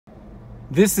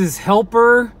This is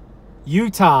Helper,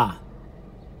 Utah.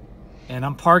 And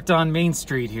I'm parked on Main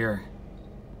Street here.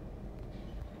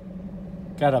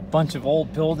 Got a bunch of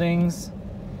old buildings.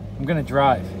 I'm gonna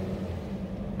drive.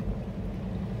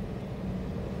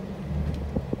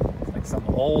 It's like some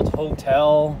old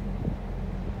hotel.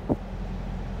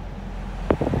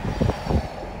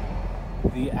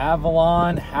 The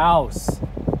Avalon House.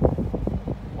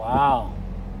 Wow.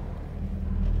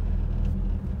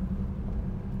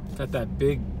 Got that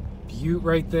big butte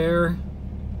right there.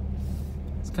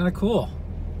 It's kind of cool.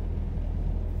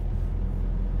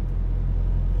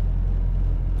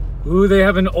 Ooh, they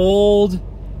have an old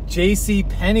J.C.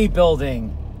 Penney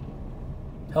building.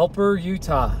 Helper,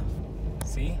 Utah.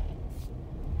 See?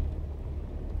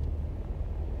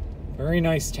 Very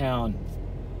nice town.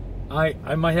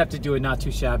 I might have to do a not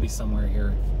too shabby somewhere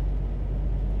here.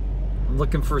 I'm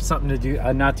looking for something to do,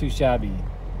 not too shabby.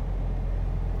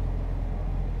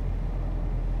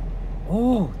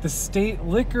 Oh, the State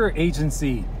Liquor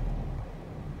Agency.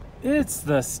 It's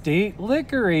the State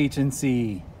Liquor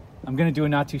Agency. I'm gonna do a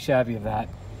not too shabby of that.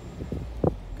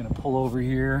 Gonna pull over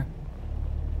here.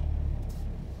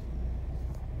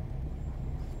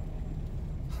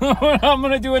 I'm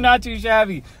gonna do a not too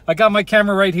shabby. I got my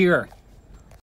camera right here.